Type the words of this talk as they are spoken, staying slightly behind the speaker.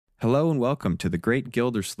Hello and welcome to The Great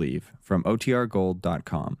Gildersleeve from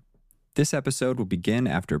OTRGold.com. This episode will begin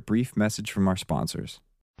after a brief message from our sponsors.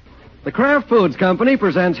 The Kraft Foods Company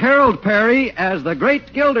presents Harold Perry as the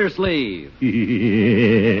Great Gildersleeve.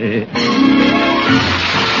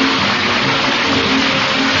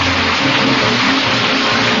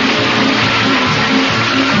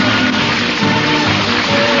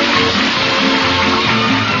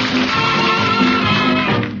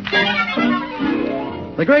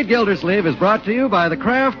 The Great Gildersleeve is brought to you by the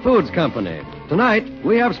Kraft Foods Company. Tonight,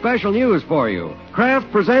 we have special news for you.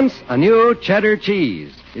 Kraft presents a new cheddar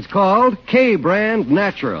cheese. It's called K-Brand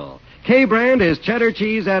Natural. K-Brand is cheddar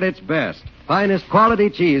cheese at its best. Finest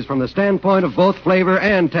quality cheese from the standpoint of both flavor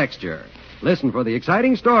and texture. Listen for the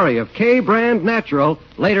exciting story of K-Brand Natural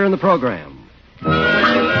later in the program.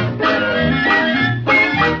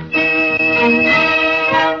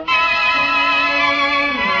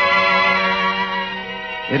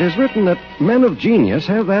 It is written that men of genius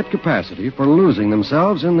have that capacity for losing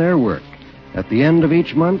themselves in their work. At the end of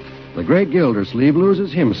each month, the great Gildersleeve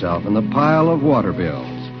loses himself in the pile of water bills.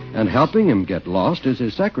 And helping him get lost is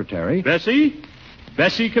his secretary. Bessie?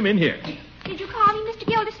 Bessie, come in here. Did you call me, Mr.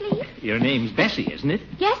 Gildersleeve? Your name's Bessie, isn't it?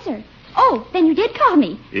 Yes, sir. Oh, then you did call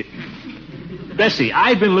me. Bessie,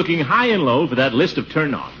 I've been looking high and low for that list of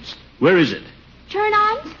turn-ons. Where is it?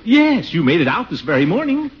 Turn-ons? Yes, you made it out this very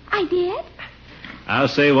morning. I did? I'll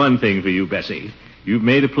say one thing for you, Bessie. You've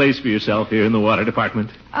made a place for yourself here in the water department.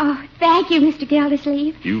 Oh, thank you, Mr.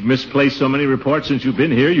 Gildersleeve. You've misplaced so many reports since you've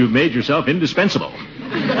been here, you've made yourself indispensable.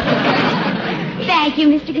 Thank you,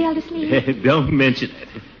 Mr. Gildersleeve. Don't mention it.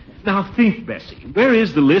 Now think, Bessie, where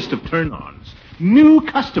is the list of turn-ons? New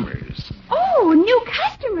customers. Oh, new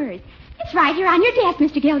customers. It's right here on your desk,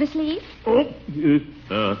 Mr. Gildersleeve. Do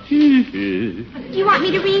you want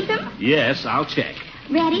me to read them? Yes, I'll check.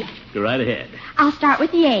 Ready? Go right ahead. I'll start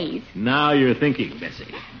with the A's. Now you're thinking,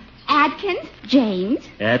 Bessie. Atkins, James.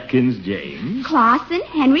 Atkins, James. Clausen,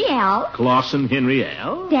 Henry L. Clausen, Henry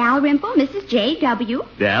L. Dalrymple, Mrs. J.W.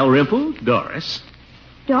 Dalrymple, Doris.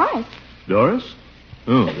 Doris. Doris?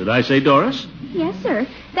 Oh, did I say Doris? Yes, sir.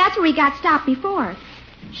 That's where we got stopped before.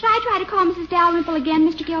 Should I try to call Mrs. Dalrymple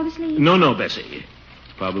again, Mr. Gildersleeve? No, Bessie.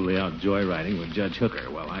 Probably out joyriding with Judge Hooker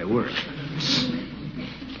while I work.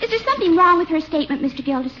 Is there something wrong with her statement, Mr.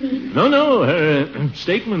 Gildersleeve? No, her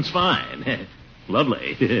statement's fine.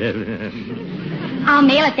 Lovely. I'll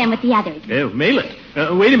mail it then with the others. Mail it.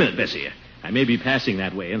 Wait a minute, Bessie. I may be passing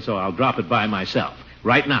that way, and so I'll drop it by myself.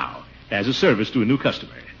 Right now, as a service to a new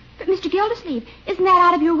customer. But, Mr. Gildersleeve, isn't that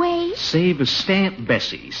out of your way? Save a stamp,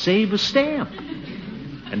 Bessie. Save a stamp.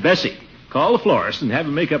 And, Bessie, call the florist and have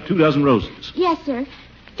him make up 24 roses. Yes, sir.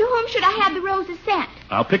 To whom should I have the roses sent?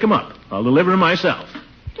 I'll pick them up. I'll deliver them myself.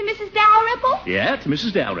 To Mrs. Dalrymple? Yeah, to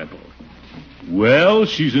Mrs. Dalrymple. Well,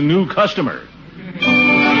 she's a new customer.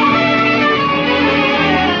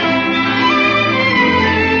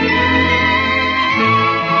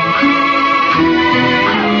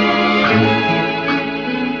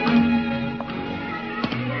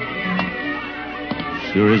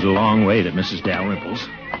 Sure is a long way to Mrs. Dalrymple's.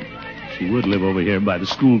 She would live over here by the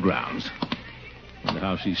school grounds. Wonder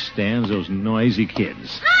how she stands those noisy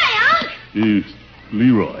kids. Hi, Unc.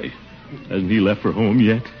 Leroy. Hasn't he left for home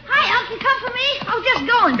yet? Hi, Unc. You come for me? I was just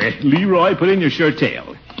going. Leroy, put in your shirt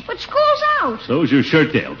tail. But school's out. So's your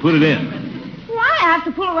shirt tail. Put it in. Why? I have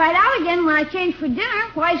to pull it right out again when I change for dinner.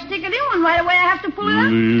 Why stick it in when right away I have to pull it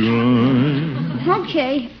out? Leroy.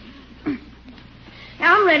 Okay.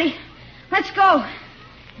 Now I'm ready. Let's go.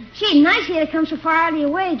 Gee, nice of you to come so far out of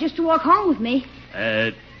your way just to walk home with me.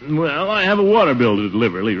 Well, I have a water bill to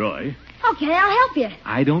deliver, Leroy. Okay, I'll help you.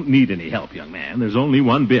 I don't need any help, young man. There's only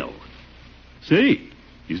one bill. Say,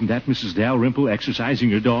 isn't that Mrs. Dalrymple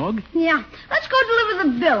exercising her dog? Yeah. Let's go deliver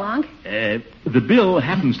the bill, Unc. The bill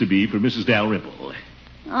happens to be for Mrs. Dalrymple.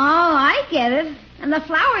 Oh, I get it. And the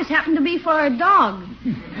flowers happen to be for a dog.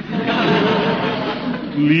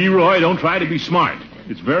 Leroy, don't try to be smart.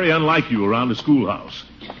 It's very unlike you around the schoolhouse.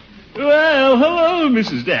 Well, hello,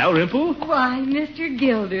 Mrs. Dalrymple. Why, Mr.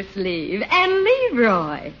 Gildersleeve and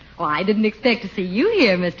Leroy. Oh, I didn't expect to see you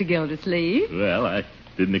here, Mr. Gildersleeve. Well, I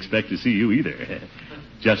didn't expect to see you either.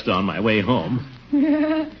 Just on my way home.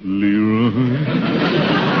 Leroy.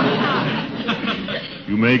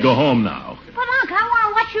 You may go home now. But, Unc, I want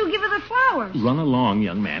to watch you give her the flowers. Run along,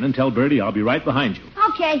 young man, and tell Bertie I'll be right behind you.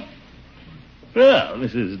 Okay. Well,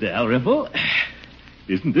 Mrs. Dalrymple,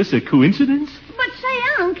 isn't this a coincidence? But say,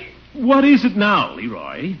 Unc. What is it now,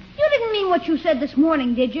 Leroy? You didn't mean what you said this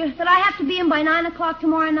morning, did you? That I have to be in by 9 o'clock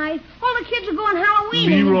tomorrow night? All the kids are going Halloween.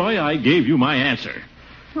 Leroy, I gave you my answer.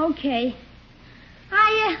 Okay.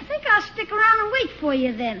 I think I'll stick around and wait for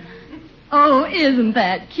you then. Oh, isn't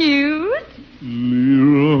that cute?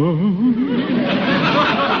 Leroy.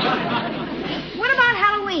 What about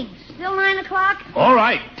Halloween? Still 9 o'clock? All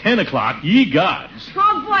right, 10 o'clock, ye gods.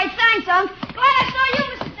 Oh, boy, thanks, Unc. Glad I saw you,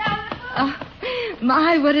 Mrs. Dalrymple. Oh,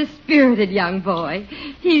 my, what a spirited young boy.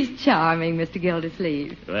 He's charming, Mr.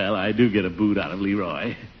 Gildersleeve. Well, I do get a boot out of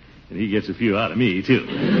Leroy. And he gets a few out of me, too.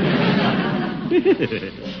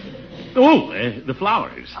 The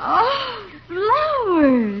flowers. Oh,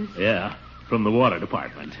 flowers. Yeah, from the water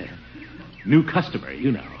department. New customer,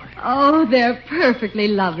 you know. Oh, they're perfectly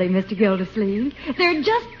lovely, Mr. Gildersleeve. They're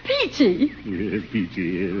just peachy.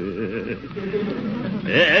 Peachy.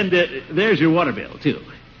 And there's your water bill, too.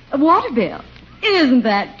 A water bill. Isn't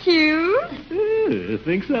that cute?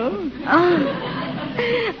 Think so?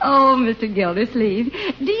 Oh, Mr. Gildersleeve,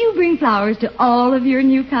 do you bring flowers to all of your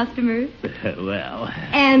new customers? Well.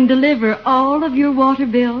 And deliver all of your water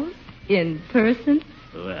bills in person?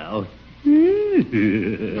 Well.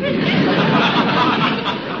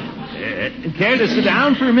 Care to sit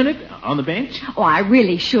down for a minute on the bench? Oh, I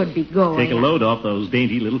really should be going. Take a load off those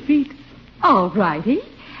dainty little feet. All righty.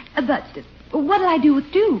 But what'll I do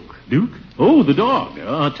with Duke? Duke? Oh, the dog.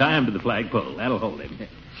 Oh, tie him to the flagpole. That'll hold him.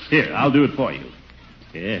 Here, I'll do it for you.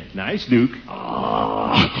 Yeah, nice, Duke.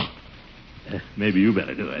 Oh. Maybe you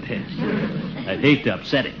better do it. I'd hate to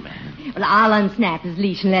upset him. Well, I'll unsnap his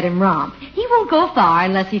leash and let him romp. He won't go far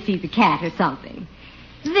unless he sees a cat or something.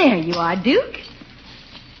 There you are, Duke.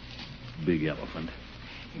 Big elephant.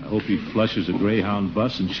 I hope he flushes a Greyhound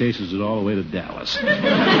bus and chases it all the way to Dallas. What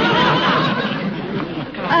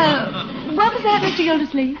was that, Mr.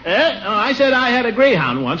 Gildersleeve? I said I had a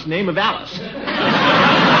Greyhound once, name of Alice.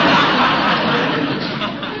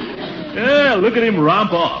 Look at him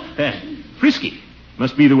romp off. Frisky.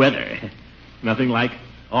 Must be the weather. Nothing like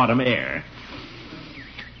autumn air.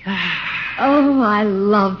 Oh, I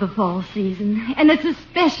love the fall season. And it's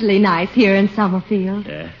especially nice here in Summerfield.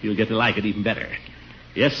 You'll get to like it even better.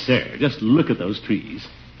 Yes, sir. Just look at those trees.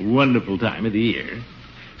 Wonderful time of the year.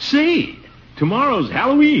 Say, tomorrow's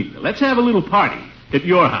Halloween. Let's have a little party at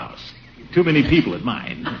your house. Too many people at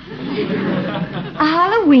mine. A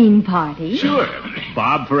Halloween party? Sure.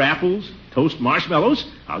 Bob for apples, toast marshmallows.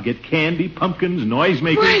 I'll get candy, pumpkins,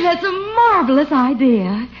 noisemakers. Why, that's a marvelous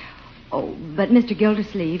idea. Oh, but Mr.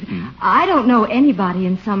 Gildersleeve, I don't know anybody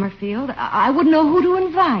in Summerfield. I wouldn't know who to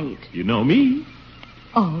invite. You know me.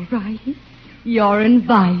 All righty. You're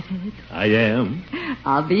invited. I am.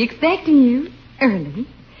 I'll be expecting you early.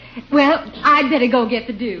 Well, I'd better go get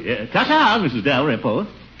the Duke. Ta-ta, Mrs. Dalrymple.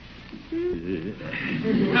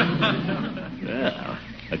 Well,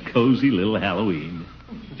 a cozy little Halloween.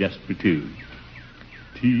 Just for two.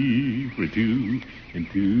 Tea for two and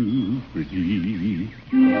two for tea.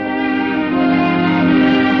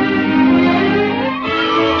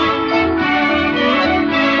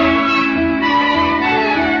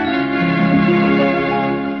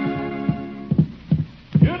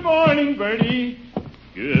 Good morning, Bertie.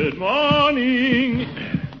 Good morning.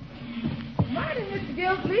 Morning, Mr.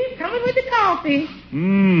 Gildersleeve. Coming with the coffee.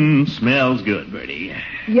 Smells good, Bertie.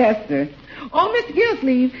 Yes, sir. Oh, Mr.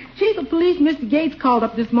 Gildersleeve, Chief of Police Mr. Gates called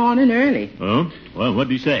up this morning early. Oh? Well,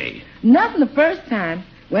 what'd he say? Nothing the first time.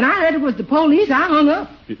 When I heard it was the police, I hung up.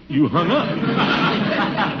 You hung up?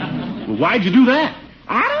 Well, why'd you do that?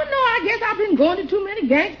 I don't know. I guess I've been going to too many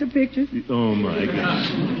gangster pictures. Oh, my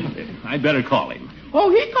gosh. I'd better call him. Oh,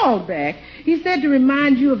 he called back. He said to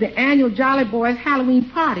remind you of the annual Jolly Boys Halloween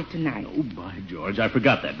party tonight. Oh, by George, I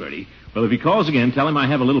forgot that, Bertie. Well, if he calls again, tell him I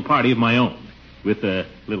have a little party of my own. With a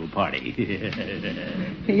little party.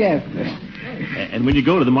 Yes, sir. And when you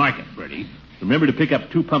go to the market, Bertie, remember to pick up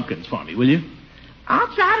 2 pumpkins for me, will you? I'll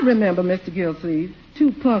try to remember, Mr. Gildersleeve.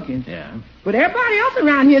 2 pumpkins. Yeah. But everybody else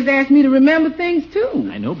around here has asked me to remember things, too.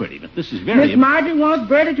 I know, Bertie, but this is very... Miss Marjorie wants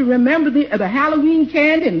Bertie to remember the Halloween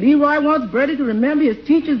candy, and Leroy wants Bertie to remember his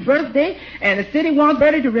teacher's birthday, and the city wants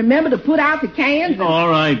Bertie to remember to put out the cans. All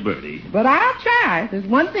right, Bertie. But I'll try. There's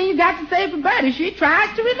one thing you got to say for Bertie. She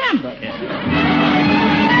tries to remember.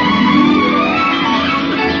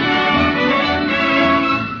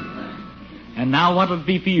 And now what'll it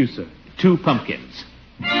be for you, sir? 2 pumpkins.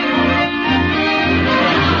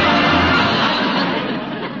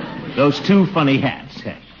 Those 2 funny hats.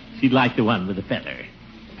 She'd like the one with the feather.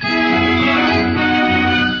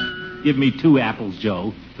 Give me 2 apples,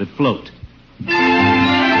 Joe, that float.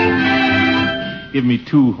 Give me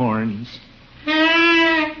 2 horns.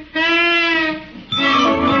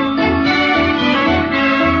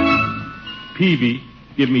 Peavy,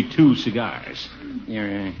 give me 2 cigars.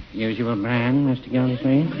 Your usual brand, Mr.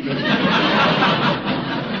 Gildersleeve?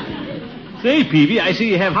 Say, Peavy, I see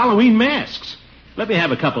you have Halloween masks. Let me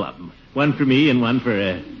have a couple of them. One for me and one for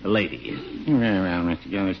a lady. Well, Mr.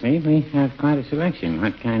 Gildersleeve, we have quite a selection.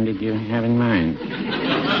 What kind did you have in mind?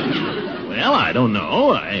 Well, I don't know.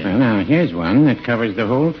 Well, now, here's one that covers the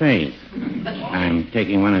whole face. I'm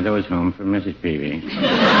taking one of those home for Mrs. Peavy.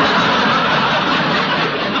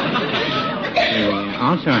 We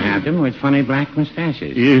also have them with funny black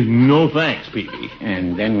mustaches. No thanks, Peavy.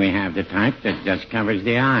 And then we have the type that just covers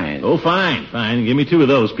the eyes. Oh, fine. Give me two of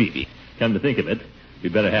those, Peavy. Come to think of it, we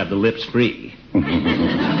better have the lips free.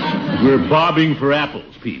 We're bobbing for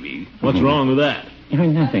apples, Peavy. What's wrong with that?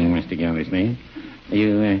 Nothing, Mr. Gildersleeve.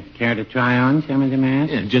 You care to try on some of the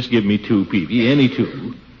masks? Yeah, just give me two, Peavy. Any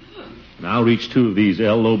two. And I'll reach two of these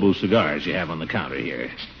El Lobo cigars you have on the counter here.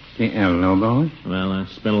 The El Lobos? Well, I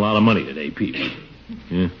spent a lot of money today, Peavy.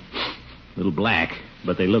 Yeah. A little black,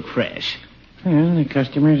 but they look fresh. Well, the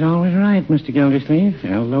customer's always right, Mr. Gildersleeve.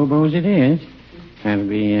 El Lobos it is. That'll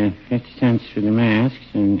be 50 cents for the masks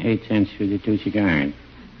and 8 cents for the two cigars.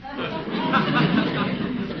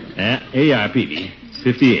 Here you are, Peavy.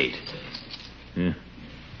 58. Yeah.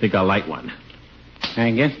 Think I'll light one.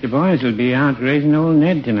 I guess the boys will be out raising old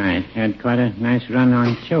Ned tonight. Had quite a nice run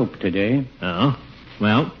on chope today. Oh?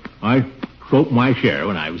 Well, I choked my share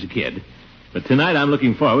when I was a kid. But tonight I'm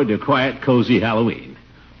looking forward to a quiet, cozy Halloween.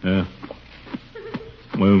 Well,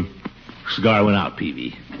 cigar went out,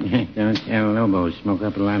 Peavy. Those El Lobos smoke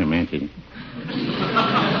up a lot of matches.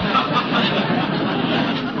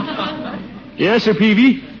 Yes, Sir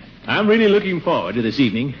Peavy. I'm really looking forward to this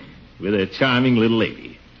evening with a charming little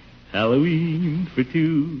lady. Halloween for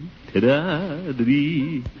two.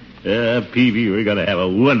 Ta-da-da-dee. Peavy, we're going to have a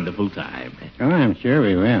wonderful time. Oh, I'm sure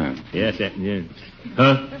we will. Yes, yes.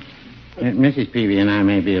 Huh? Mrs. Peavy and I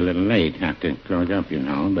may be a little late. Have to close up, you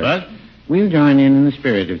know. But What? we'll join in the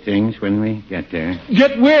spirit of things when we get there.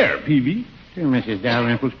 Get where, Peavy? To Mrs.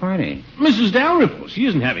 Dalrymple's party. Mrs. Dalrymple. She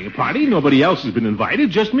isn't having a party. Nobody else has been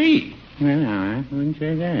invited, just me. Well, no, I wouldn't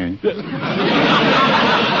say that.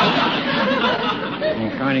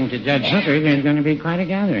 According to Judge Hooker, there's going to be quite a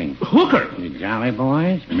gathering. Hooker? The Jolly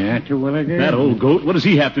Boys, Mayor Terwilliger. That old goat, what does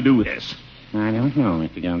he have to do with this? I don't know,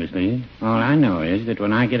 Mr. Gildersleeve. All I know is that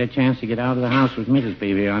when I get a chance to get out of the house with Mrs.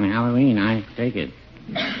 Peavy on Halloween, I take it.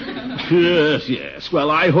 Yes, yes.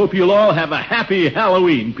 Well, I hope you'll all have a happy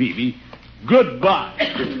Halloween, Peavy. Goodbye.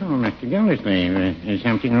 Oh, Mr. Gildersleeve, is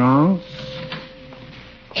something wrong?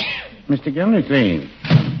 Mr. Gildersleeve.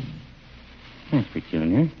 That's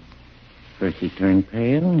peculiar. First he turned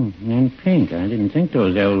pale and then pink. I didn't think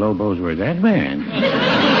those El Lobos were that bad.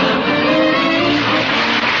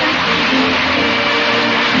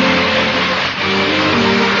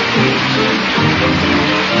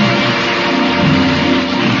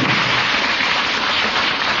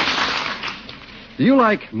 Do you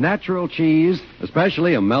like natural cheese,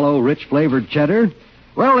 especially a mellow, rich-flavored cheddar?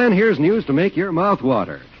 Well, then, here's news to make your mouth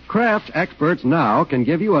water. Kraft experts now can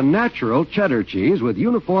give you a natural cheddar cheese with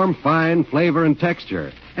uniform fine flavor and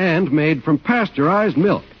texture and made from pasteurized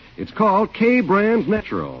milk. It's called K-Brand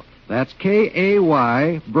Natural. That's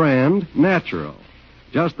K-A-Y Brand Natural.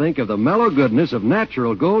 Just think of the mellow goodness of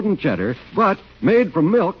natural golden cheddar, but made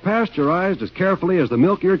from milk pasteurized as carefully as the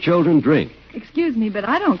milk your children drink. Excuse me, but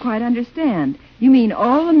I don't quite understand. You mean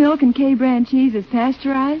all the milk in K-Brand cheese is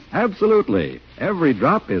pasteurized? Absolutely. Every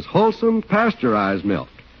drop is wholesome, pasteurized milk.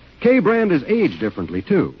 K-Brand is aged differently,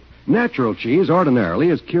 too. Natural cheese ordinarily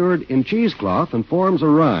is cured in cheesecloth and forms a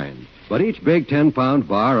rind. But each big 10-pound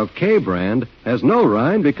bar of K-Brand has no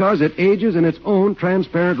rind because it ages in its own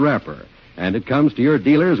transparent wrapper. And it comes to your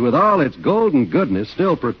dealers with all its golden goodness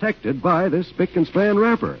still protected by this spick-and-span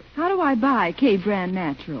wrapper. How do I buy K-Brand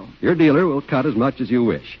Natural? Your dealer will cut as much as you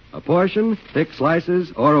wish. A portion, thick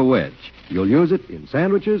slices, or a wedge. You'll use it in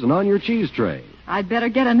sandwiches and on your cheese tray. I'd better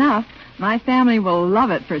get enough. My family will love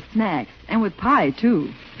it for snacks, and with pie,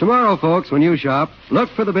 too. Tomorrow, folks, when you shop, look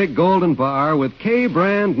for the big golden bar with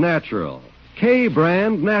K-Brand Natural.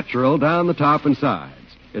 K-Brand Natural down the top and sides.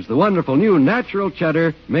 It's the wonderful new natural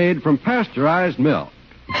cheddar made from pasteurized milk.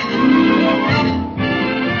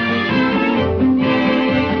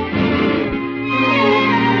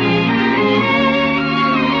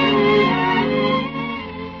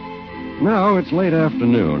 Now it's late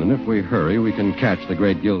afternoon, and if we hurry, we can catch the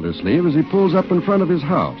great Gildersleeve as he pulls up in front of his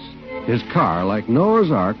house. His car, like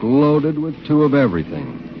Noah's Ark, loaded with two of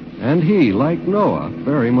everything. And he, like Noah,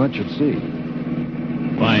 very much at sea.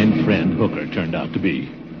 Fine friend Hooker turned out to be,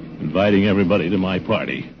 inviting everybody to my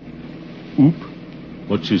party. Oop.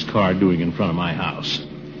 What's his car doing in front of my house?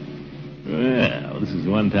 Well, this is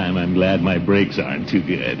one time I'm glad my brakes aren't too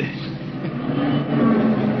good.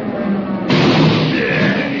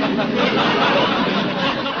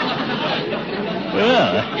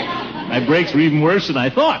 Well, my brakes were even worse than I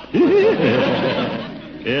thought.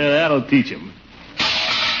 Yeah, that'll teach him.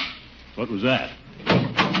 What was that?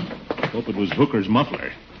 Hope it was Hooker's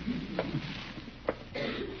muffler.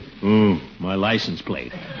 Oh, my license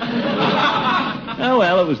plate. Oh,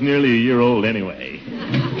 well, it was nearly a year old anyway.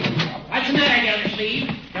 What's the matter, Gildersleeve?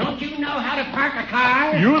 Don't you know how to park a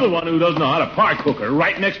car? You're the one who doesn't know how to park, Hooker,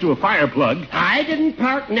 right next to a fire plug. I didn't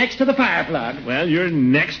park next to the fire plug. Well, you're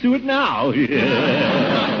next to it now. It's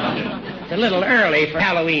a little early for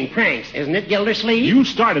Halloween pranks, isn't it, Gildersleeve? You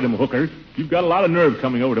started them, Hooker. You've got a lot of nerve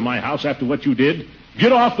coming over to my house after what you did.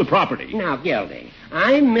 Get off the property. Now, Gildy,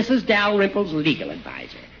 I'm Mrs. Dalrymple's legal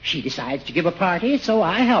advisor. She decides to give a party, so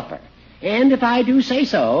I help her. And if I do say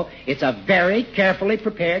so, it's a very carefully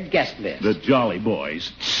prepared guest list. The Jolly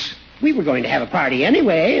Boys. We were going to have a party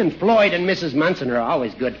anyway, and Floyd and Mrs. Munson are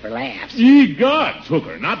always good for laughs. Ye gods,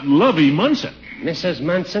 Hooker, not Lovey Munson. Mrs.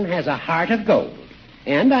 Munson has a heart of gold.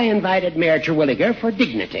 And I invited Mayor Terwilliger for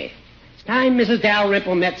dignity. It's time Mrs.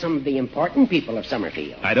 Dalrymple met some of the important people of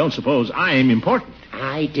Summerfield. I don't suppose I'm important.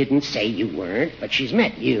 I didn't say you weren't, but she's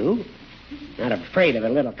met you. Not afraid of a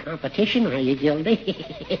little competition, are you, Gildy?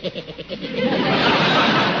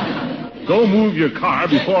 Go move your car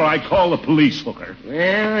before I call the police, Hooker.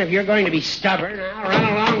 Well, if you're going to be stubborn, I'll run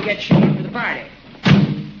along and get you for the party.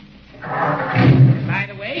 By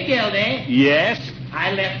the way, Gildy. Yes?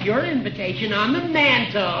 I left your invitation on the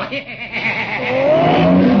mantle.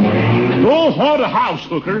 Go haunt a house,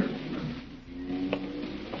 Hooker.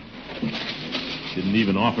 Didn't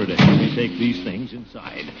even offer to help me take these things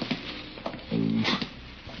inside. Oh,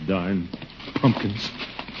 darn pumpkins.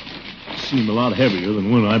 Seem a lot heavier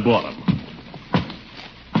than when I bought them.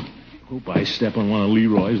 Hope I step on one of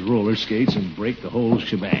Leroy's roller skates and break the whole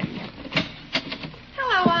shebang.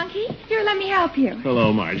 Hello, Unky. Here, let me help you.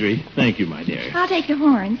 Hello, Marjorie. Thank you, my dear. I'll take the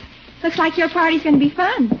horns. Looks like your party's going to be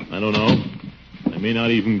fun. I don't know. I may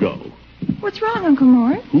not even go. What's wrong, Uncle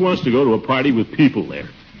Mort? Who wants to go to a party with people there?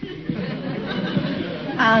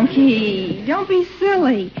 Unky, don't be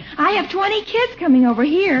silly. I have 20 kids coming over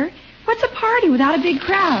here. What's a party without a big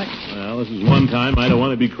crowd? Well, this is one time I don't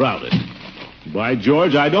want to be crowded. By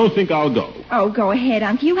George, I don't think I'll go. Oh, go ahead,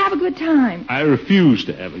 Unky. You have a good time. I refuse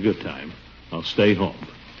to have a good time. I'll stay home.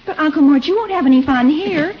 But, Uncle Mort, you won't have any fun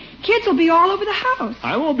here. Kids will be all over the house.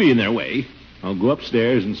 I won't be in their way. I'll go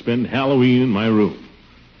upstairs and spend Halloween in my room.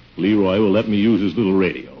 Leroy will let me use his little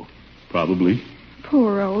radio. Probably.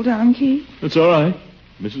 Poor old Unky. That's all right.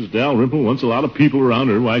 Mrs. Dalrymple wants a lot of people around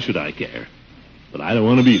her. Why should I care? But I don't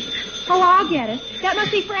want to be there. Oh, I'll get it. That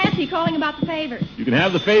must be Francie calling about the favors. You can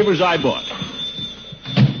have the favors I bought.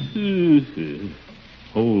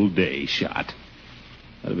 Whole day shot.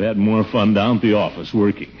 I'd have had more fun down at the office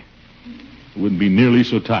working. I wouldn't be nearly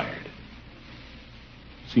so tired.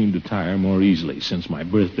 Seemed to tire more easily since my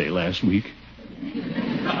birthday last week.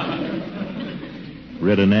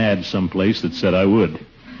 Read an ad someplace that said I would.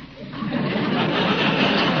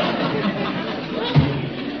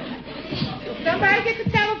 Somebody get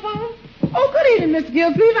the telephone? Oh, good evening, Mr.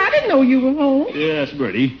 Gilsleeve. I didn't know you were home. Yes,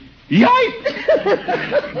 Bertie.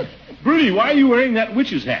 Yikes! Bertie, why are you wearing that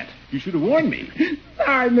witch's hat? You should have warned me.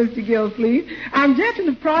 Sorry, Mr. Gilsleeve. I'm just in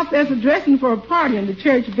the process of dressing for a party in the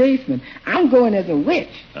church basement. I'm going as a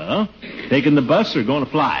witch. Huh? Taking the bus or going to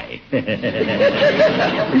fly? Me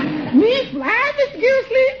fly, Mr.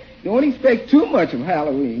 Gilsleeve? Don't expect too much of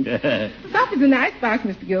Halloween. Supper's in the icebox,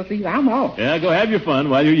 Mr. Gilsleeve. I'm off. Yeah, go have your fun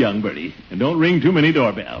while you're young, Bertie. And don't ring too many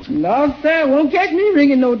doorbells. No, sir. Won't catch me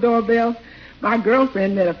ringing no doorbells. My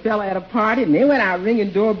girlfriend met a fella at a party, and they went out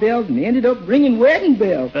ringing doorbells, and they ended up ringing wedding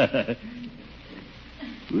bells. What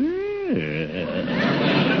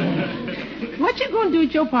you going to do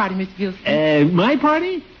at your party, Mr. Gilsleeve? My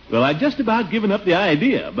party? Well, I've just about given up the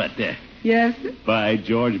idea, but... Yes, sir? By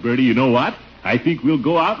George, Bertie, you know what? I think we'll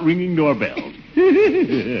go out ringing doorbells.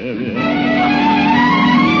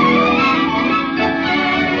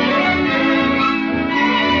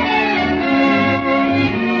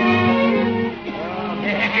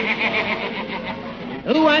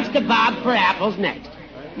 Who wants to bob for apples next?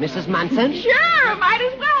 Mrs. Munson? Sure, might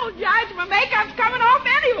as well, Judge. My makeup's coming off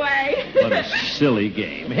anyway. What a silly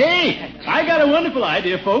game. Hey, I got a wonderful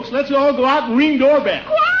idea, folks. Let's all go out and ring doorbells.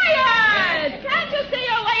 Quiet! Can't you see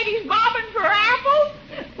a lady's bobbing for apples?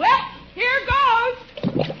 Well, here goes.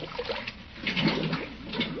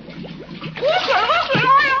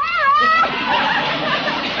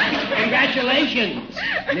 Congratulations,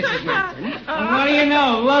 Mrs. Munson. What do you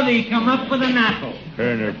know? Lovey come up with an apple.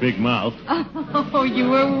 Her and her big mouth. Oh, you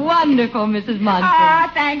were wonderful, Mrs. Munson. Ah,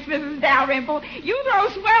 thanks, Mrs. Dalrymple. You throw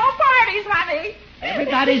swell parties, honey.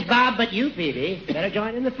 Everybody's Bob but you, Phoebe. Better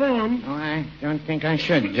join in the fun. Oh, I don't think I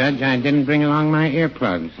should, Judge. I didn't bring along my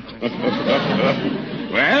earplugs.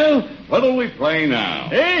 Well, what'll we play now?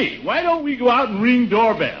 Hey, why don't we go out and ring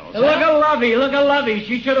doorbells? Look at Lovey, look at Lovey.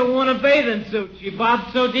 She should have worn a bathing suit. She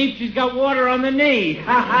bobbed so deep she's got water on the knee.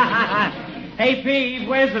 Hey, Pete,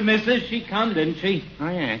 where's the missus? She come, didn't she? Oh,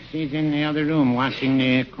 yeah, she's in the other room watching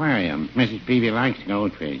the aquarium. Mrs. Peavy likes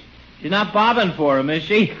goldfish. She's not bobbing for him, is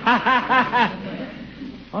she?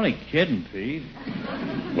 Only kidding, Pete.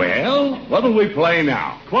 Well, what'll we play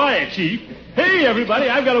now? Quiet, Chief. Hey, everybody,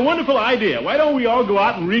 I've got a wonderful idea. Why don't we all go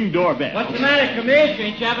out and ring doorbells? What's the matter, Commissioner?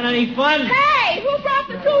 Ain't you having any fun? Hey, who brought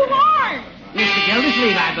the 2 horns? Mr.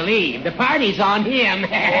 Gildersleeve, I believe. The party's on him.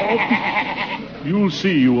 You'll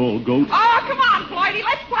see, you old goat. Oh, come on, Floydie.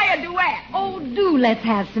 Let's play a duet. Oh, do let's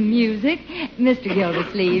have some music. Mr.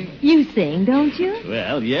 Gildersleeve, you sing, don't you?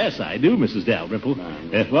 Well, yes, I do, Mrs. Dalrymple.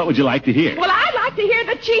 What would you like to hear? Well, I'd like to hear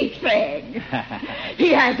the chief sing. He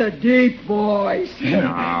has a deep voice.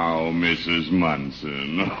 Now, Mrs.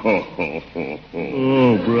 Munson. Ho, ho, ho, ho.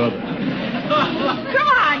 Oh, brother. Come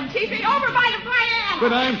on, Chiefy, over by the piano.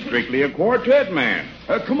 But I'm strictly a quartet man.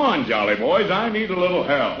 Come on, jolly boys. I need a little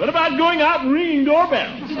help. What about going out and ringing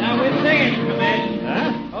doorbells? Now we're singing, Commissioner.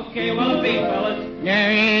 Huh? Okay, what'll be, fellas?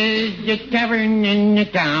 There is a tavern in the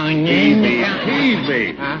town.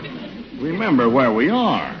 Easy. Huh? Remember where we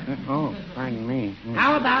are. Oh, pardon me.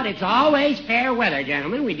 How about it's always fair weather,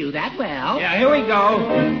 gentlemen? We do that well. Yeah, here we go.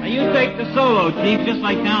 Now you take the solo, Chief, just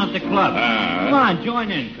like down at the club. Come on,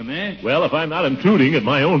 join in, Commissioner. Well, if I'm not intruding at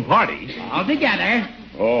my own party. All together.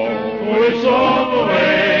 Oh, it's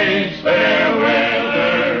always fair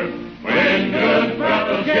weather when good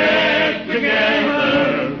brothers get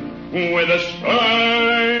together with a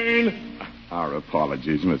sign. Our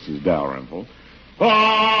apologies, Mrs. Dalrymple.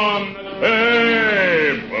 On the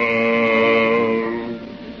table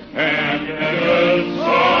and a good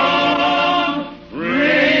song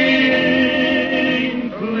ringing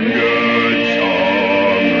clear. Good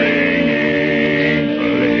song ringing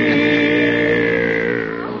clear.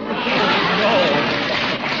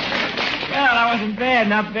 Well, that wasn't bad.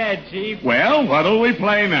 Not bad, Chief. Well, what'll we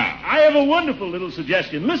play now? I have a wonderful little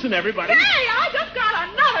suggestion. Listen, everybody. Hey, I just got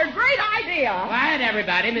another great idea. Quiet,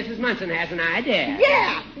 everybody. Mrs. Munson has an idea.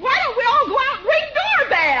 Yeah, why don't we all go out and ring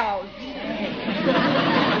doorbells?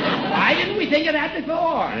 Why didn't we think of that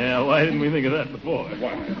before? Yeah, why didn't we think of that before?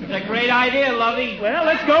 It's a great idea, Lovey. Well,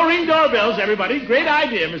 let's go ring doorbells, everybody. Great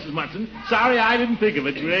idea, Mrs. Munson. Sorry I didn't think of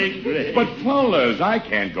it. Great. But, fellas, I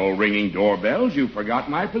can't go ringing doorbells. You forgot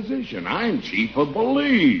my position. I'm chief of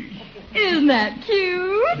police. Isn't that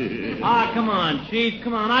cute? Ah, come on, Chief.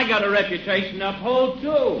 Come on. I got a reputation to uphold,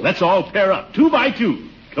 too. Let's all pair up, 2 by 2.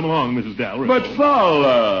 Come along, Mrs. Dalrymple. But,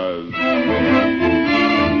 fellas...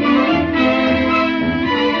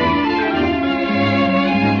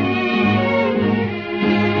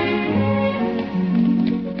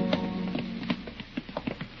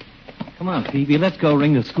 Come on, Phoebe. Let's go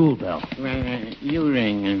ring the school bell. Well, you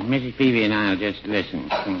ring, and Mrs. Peavy and I'll just listen.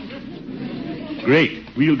 Great.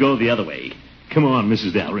 We'll go the other way. Come on,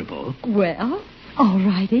 Mrs. Dalrymple. Well, all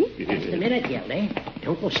righty. Just a minute, Gildy.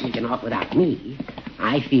 Don't go sneaking off without me.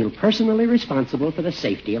 I feel personally responsible for the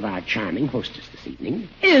safety of our charming hostess this evening.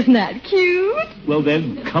 Isn't that cute? Well,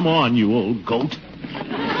 then, come on, you old goat.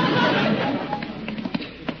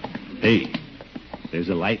 Hey, there's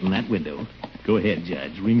a light in that window. Go ahead,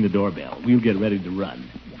 Judge. Ring the doorbell. We'll get ready to run.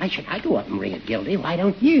 Why should I go up and ring it, Gildy? Why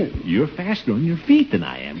don't you? You're faster on your feet than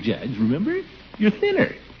I am, Judge. Remember? You're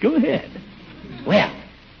thinner. Go ahead. Well,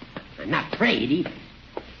 I'm not afraid either.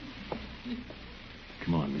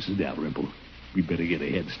 Come on, Mrs. Dalrymple. We better get a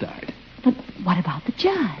head start. But what about the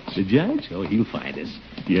judge? The judge? Oh, he'll find us.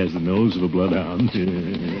 He has the nose of a bloodhound.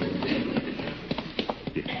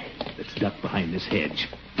 Let's duck behind this hedge.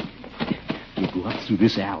 We'll go out through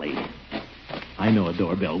this alley. I know a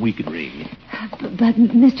doorbell we can ring. But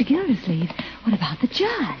Mr. Gildersleeve, what about the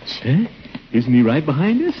judge? Huh? Isn't he right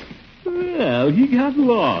behind us? Well, he got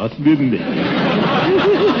lost, didn't he?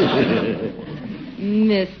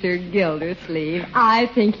 Mr. Gildersleeve, I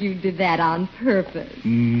think you did that on purpose.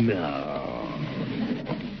 No.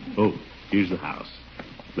 Oh, here's the house.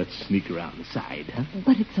 Let's sneak around the side, huh?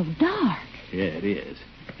 But it's so dark. Yeah, it is.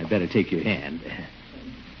 I better take your hand.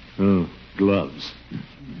 Oh, gloves.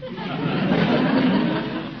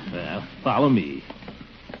 Well, follow me.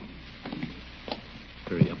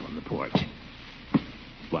 Hurry up on the porch.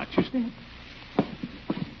 Watch your step.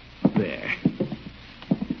 There.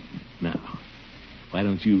 Now, why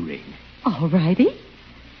don't you ring? All righty.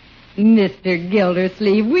 Mr.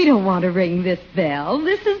 Gildersleeve, we don't want to ring this bell.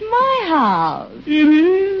 This is my house. It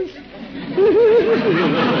is?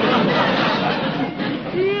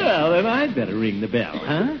 Well, then I'd better ring the bell,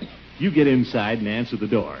 huh? You get inside and answer the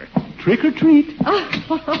door. Trick or treat.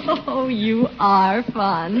 Oh, you are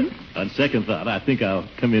fun. On second thought, I think I'll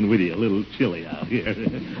come in with you. A little chilly out here.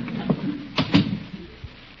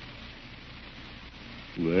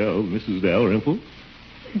 Well, Mrs. Dalrymple?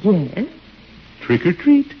 Yes? Trick or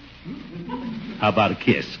treat? How about a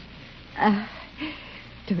kiss?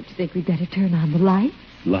 Don't you think we'd better turn on the lights?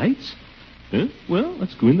 Lights? Huh? Well,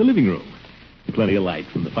 let's go in the living room. Plenty of light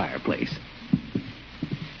from the fireplace.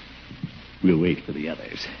 We'll wait for the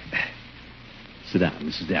others. Sit down,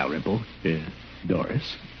 Mrs. Dalrymple.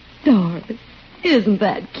 Doris. Doris, isn't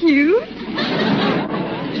that cute?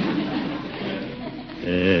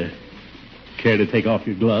 Care to take off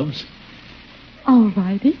your gloves? All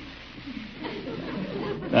righty.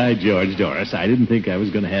 By George, Doris, I didn't think I was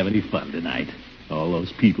going to have any fun tonight. All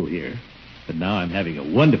those people here. But now I'm having a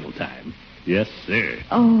wonderful time. Yes, sir.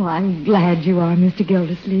 Oh, I'm glad you are, Mr.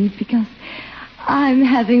 Gildersleeve, because I'm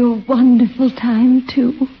having a wonderful time,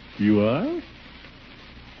 too. You are?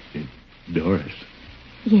 Doris.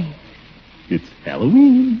 Yes. It's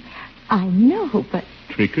Halloween. I know, but...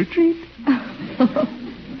 Trick or treat?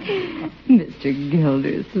 Mr.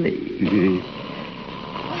 Gildersleeve.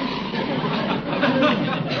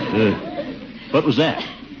 What was that?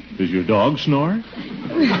 Does your dog snore?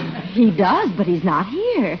 He does, but he's not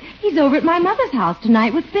here. He's over at my mother's house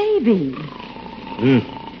tonight with Baby.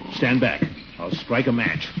 Stand back. I'll strike a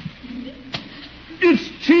match. It's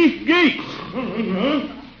Chief Gates.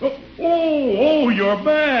 Oh, you're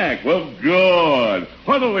back. Well, good.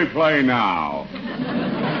 What'll we play now?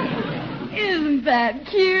 Isn't that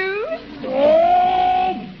cute?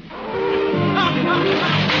 Oh!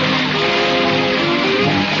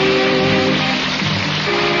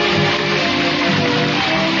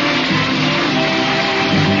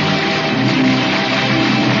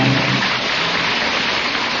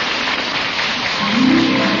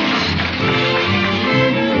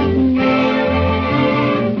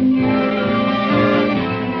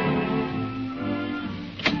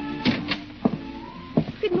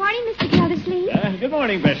 Good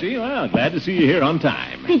morning, Bessie. Well, glad to see you here on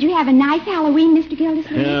time. Did you have a nice Halloween, Mr.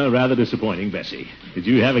 Gildersleeve? Rather disappointing, Bessie. Did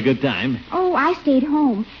you have a good time? Oh, I stayed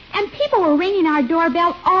home. And people were ringing our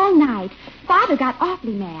doorbell all night. Father got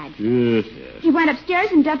awfully mad. Yes. He went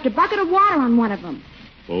upstairs and dumped a bucket of water on one of them.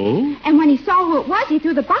 Oh? And when he saw who it was, he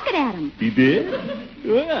threw the bucket at him. He did?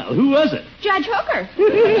 Well, who was it? Judge Hooker.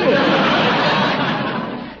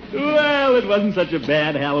 Well, it wasn't such a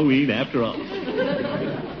bad Halloween after all.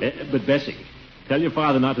 But, Bessie, tell your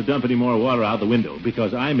father not to dump any more water out the window,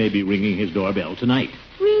 because I may be ringing his doorbell tonight.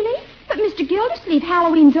 Really? But, Mr. Gildersleeve,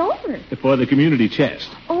 Halloween's over. For the community chest.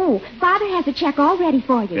 Oh, Father has a check all ready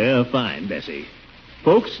for you. Yeah, fine, Bessie.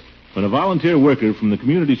 Folks, when a volunteer worker from the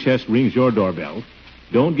community chest rings your doorbell,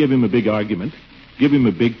 don't give him a big argument. Give him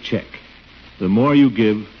a big check. The more you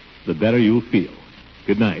give, the better you'll feel.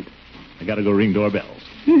 Good night. I gotta go ring doorbells.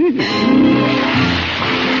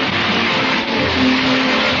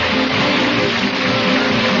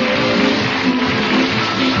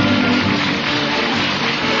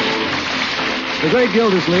 The Great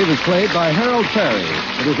Gildersleeve is played by Harold Perry.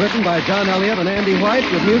 It was written by John Elliott and Andy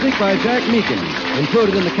White with music by Jack Meakin.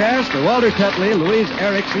 Included in the cast are Walter Tetley, Louise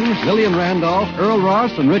Erickson, Lillian Randolph, Earl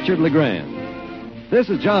Ross, and Richard LeGrand. This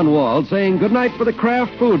is John Wald saying goodnight for the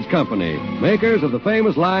Kraft Foods Company, makers of the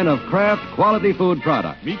famous line of Kraft quality food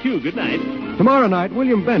products. Me too. Good night. Tomorrow night,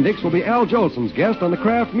 William Bendix will be Al Jolson's guest on the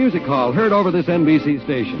Kraft Music Hall heard over this NBC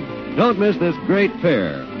station. Don't miss this great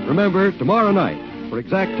fair. Remember, tomorrow night. For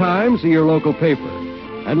exact time, see your local paper.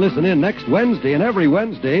 And listen in next Wednesday and every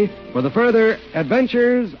Wednesday for the further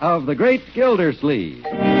adventures of the Great Gildersleeve.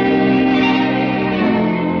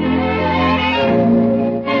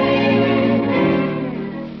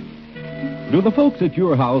 Do the folks at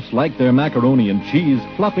your house like their macaroni and cheese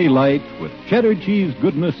fluffy light with cheddar cheese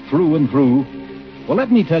goodness through and through? Well,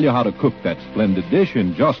 let me tell you how to cook that splendid dish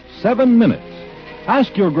in just 7 minutes.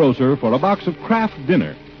 Ask your grocer for a box of Kraft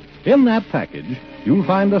Dinner. In that package, you'll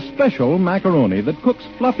find a special macaroni that cooks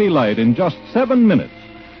fluffy light in just 7 minutes.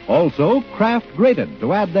 Also, Kraft Grated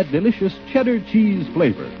to add that delicious cheddar cheese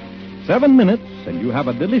flavor. 7 minutes, and you have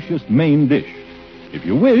a delicious main dish. If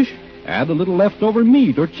you wish, add a little leftover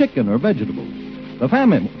meat or chicken or vegetables. The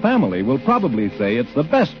family will probably say it's the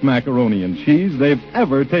best macaroni and cheese they've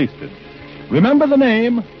ever tasted. Remember the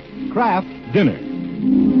name, Kraft Dinner.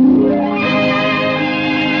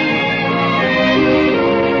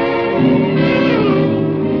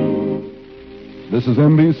 This is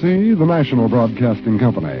NBC, the national broadcasting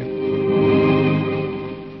company.